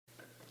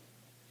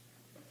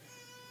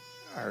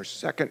Our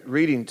second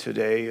reading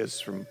today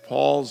is from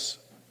Paul's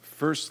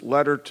first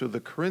letter to the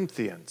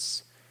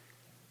Corinthians,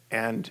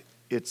 and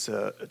it's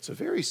a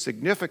very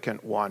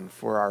significant one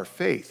for our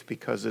faith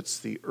because it's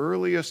the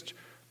earliest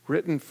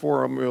written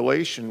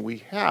formulation we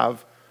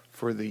have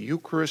for the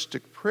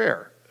Eucharistic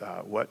prayer.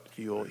 What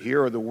you'll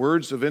hear are the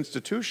words of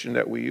institution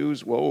that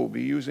we'll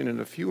be using in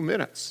a few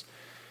minutes.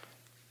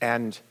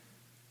 And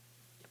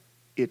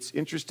it's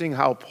interesting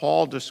how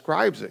Paul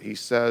describes it. He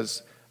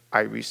says,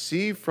 I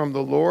received from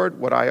the Lord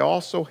what I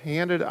also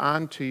handed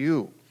on to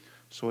you.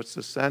 So it's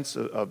the sense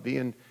of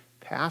being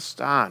passed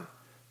on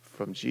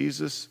from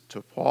Jesus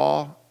to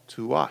Paul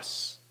to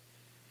us.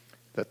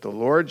 That the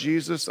Lord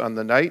Jesus, on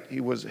the night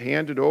he was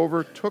handed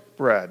over, took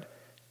bread,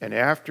 and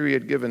after he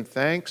had given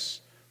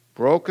thanks,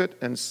 broke it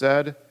and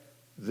said,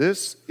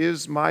 This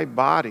is my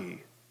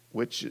body,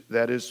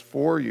 that is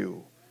for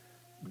you.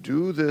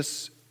 Do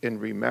this in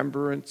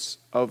remembrance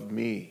of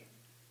me.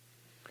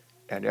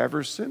 And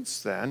ever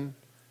since then,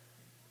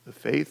 the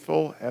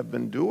faithful have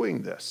been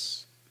doing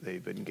this.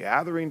 They've been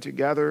gathering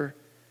together,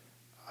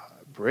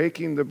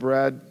 breaking the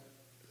bread.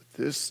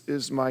 This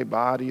is my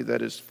body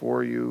that is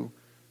for you.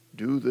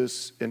 Do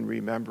this in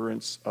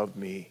remembrance of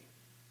me.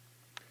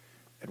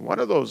 And one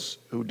of those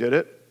who did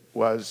it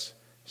was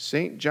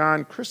St.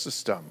 John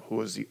Chrysostom, who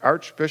was the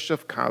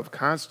Archbishop of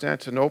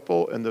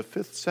Constantinople in the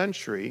 5th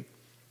century.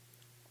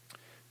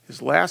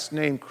 His last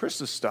name,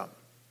 Chrysostom,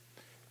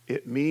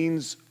 it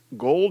means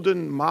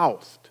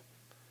golden-mouthed.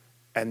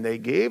 And they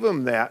gave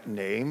him that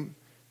name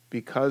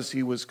because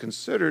he was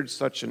considered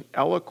such an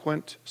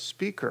eloquent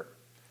speaker.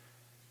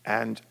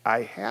 And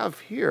I have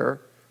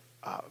here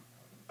a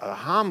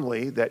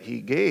homily that he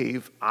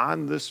gave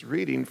on this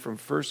reading from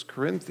 1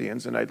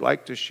 Corinthians, and I'd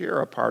like to share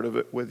a part of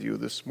it with you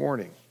this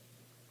morning.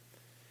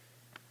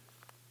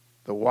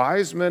 The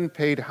wise men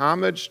paid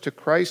homage to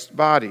Christ's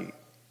body,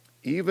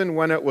 even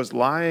when it was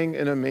lying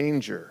in a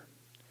manger.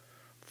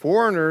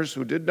 Foreigners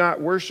who did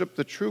not worship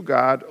the true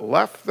God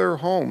left their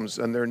homes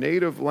and their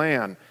native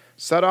land,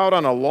 set out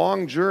on a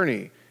long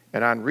journey,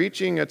 and on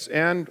reaching its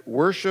end,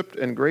 worshiped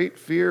in great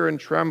fear and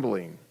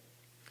trembling.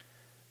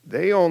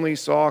 They only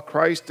saw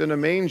Christ in a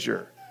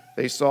manger.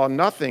 They saw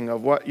nothing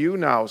of what you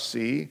now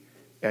see,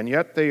 and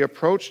yet they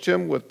approached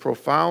him with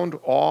profound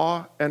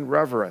awe and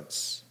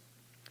reverence.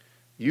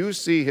 You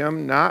see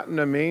him not in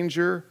a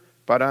manger,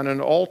 but on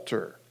an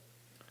altar.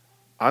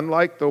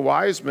 Unlike the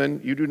wise men,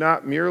 you do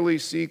not merely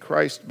see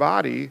Christ's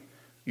body,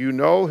 you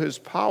know his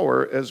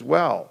power as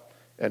well,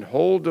 and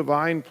whole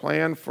divine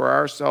plan for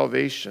our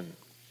salvation.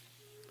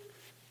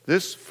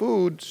 This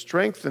food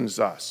strengthens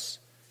us,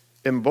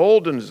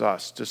 emboldens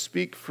us to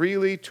speak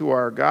freely to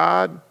our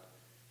God.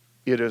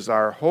 It is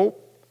our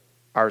hope,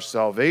 our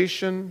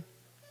salvation,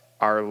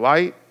 our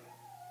light,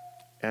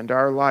 and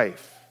our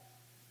life.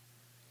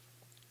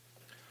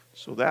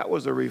 So that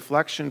was a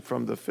reflection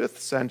from the 5th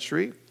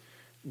century.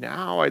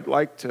 Now I'd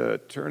like to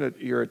turn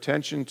your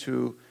attention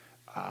to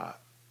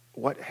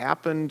what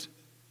happened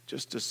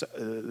just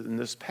in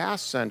this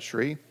past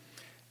century.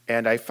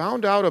 And I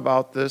found out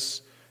about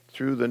this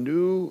through the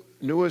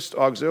newest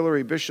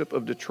auxiliary bishop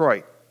of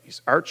Detroit.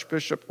 He's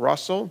Archbishop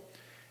Russell.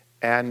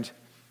 And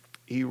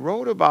he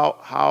wrote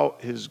about how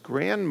his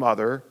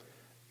grandmother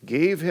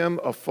gave him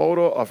a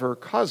photo of her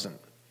cousin.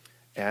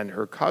 And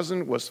her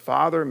cousin was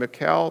Father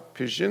Mikhail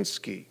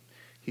Pszczynski.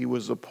 He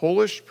was a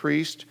Polish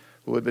priest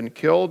who had been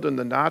killed in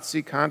the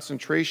Nazi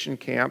concentration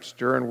camps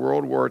during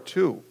World War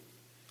II.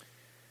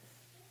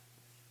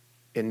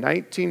 In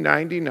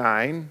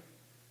 1999,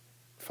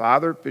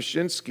 Father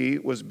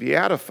Pszczynski was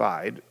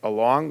beatified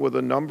along with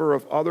a number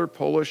of other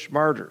Polish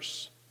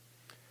martyrs.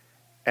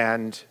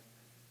 And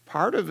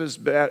part of his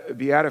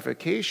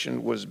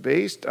beatification was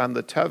based on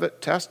the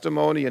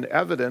testimony and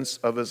evidence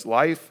of his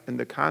life in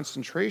the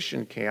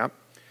concentration camp,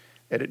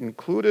 and it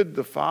included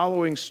the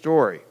following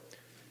story.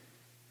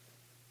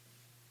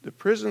 The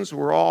prisoners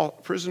were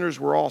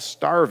all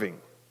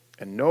starving,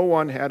 and no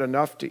one had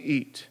enough to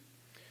eat.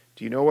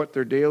 Do you know what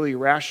their daily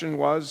ration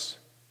was?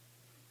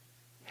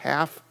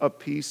 Half a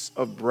piece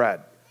of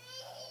bread.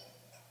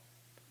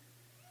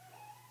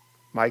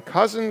 My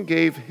cousin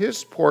gave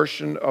his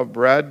portion of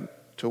bread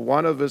to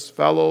one of his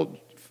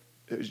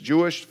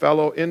Jewish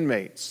fellow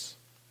inmates.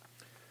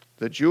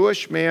 The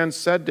Jewish man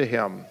said to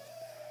him,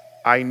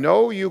 I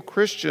know you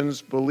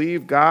Christians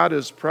believe God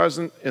is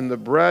present in the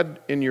bread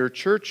in your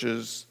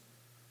churches,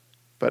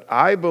 but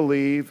I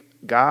believe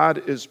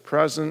God is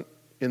present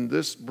in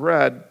this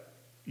bread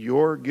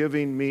you're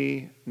giving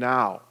me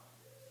now.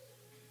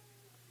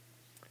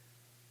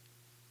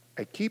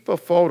 I keep a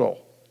photo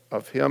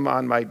of him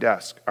on my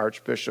desk,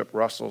 Archbishop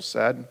Russell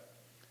said.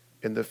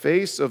 In the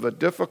face of a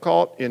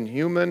difficult,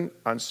 inhuman,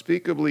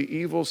 unspeakably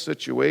evil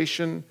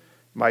situation,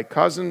 my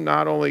cousin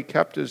not only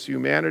kept his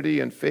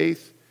humanity and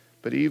faith,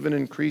 but even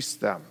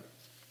increased them.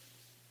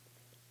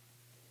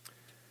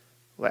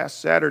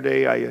 Last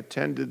Saturday, I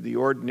attended the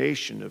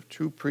ordination of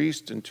 2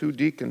 priests and 2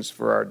 deacons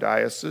for our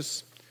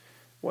diocese.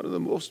 One of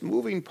the most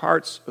moving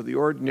parts of the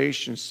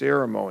ordination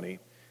ceremony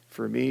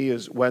for me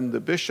is when the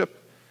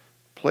bishop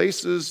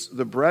places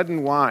the bread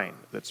and wine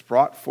that's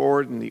brought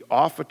forward in the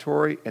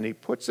offertory, and he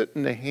puts it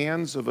in the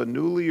hands of a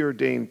newly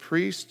ordained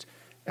priest,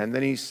 and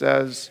then he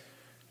says,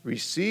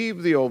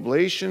 receive the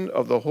oblation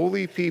of the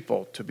holy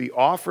people to be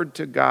offered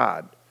to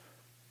God.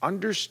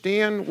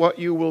 Understand what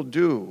you will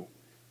do.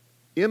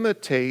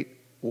 Imitate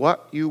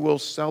what you will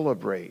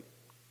celebrate.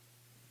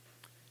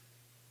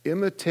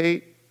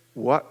 Imitate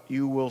what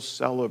you will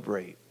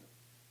celebrate.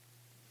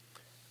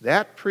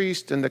 That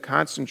priest in the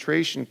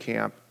concentration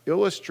camp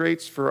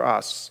illustrates for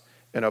us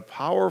in a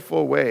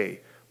powerful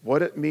way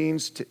what it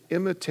means to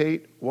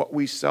imitate what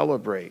we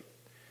celebrate.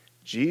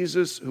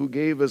 Jesus, who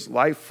gave his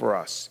life for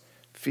us,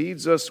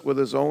 feeds us with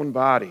his own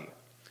body.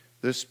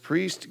 This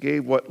priest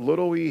gave what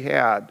little he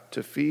had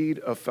to feed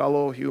a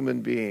fellow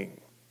human being.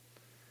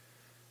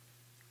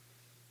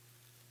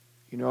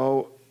 You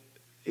know,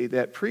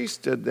 that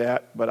priest did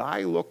that, but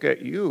I look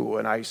at you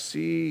and I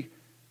see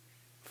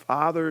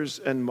fathers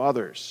and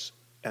mothers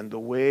and the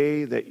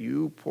way that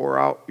you pour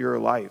out your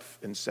life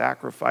and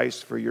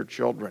sacrifice for your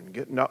children,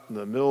 getting up in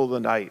the middle of the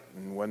night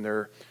and when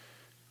they're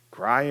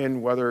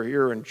crying, whether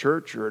here in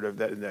church or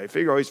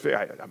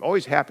I'm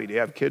always happy to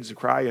have kids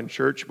cry in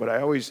church, but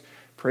I always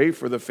pray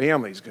for the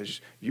families because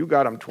you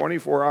got them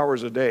 24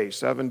 hours a day,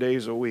 7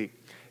 days a week.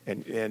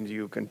 And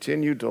you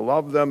continue to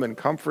love them and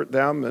comfort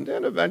them, and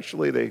then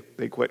eventually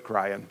they quit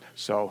crying.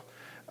 So,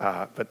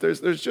 but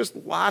there's just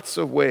lots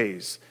of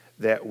ways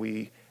that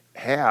we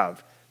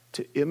have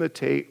to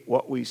imitate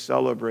what we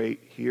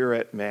celebrate here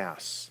at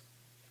Mass.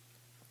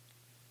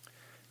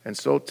 And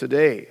so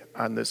today,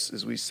 on this,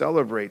 as we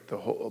celebrate the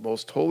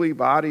most holy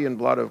body and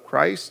blood of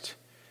Christ,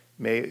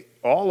 may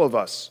all of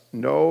us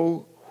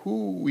know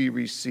who we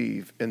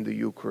receive in the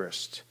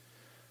Eucharist.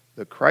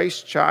 The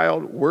Christ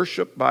child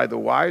worshiped by the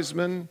wise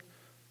men,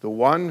 the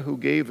one who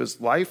gave his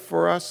life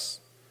for us,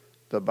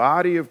 the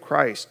body of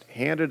Christ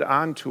handed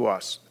on to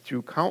us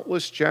through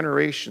countless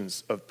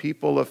generations of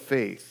people of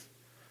faith,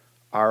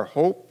 our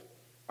hope,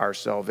 our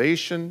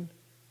salvation,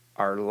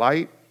 our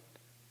light,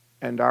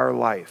 and our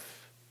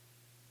life.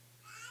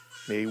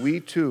 May we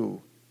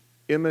too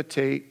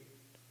imitate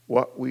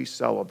what we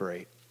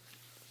celebrate.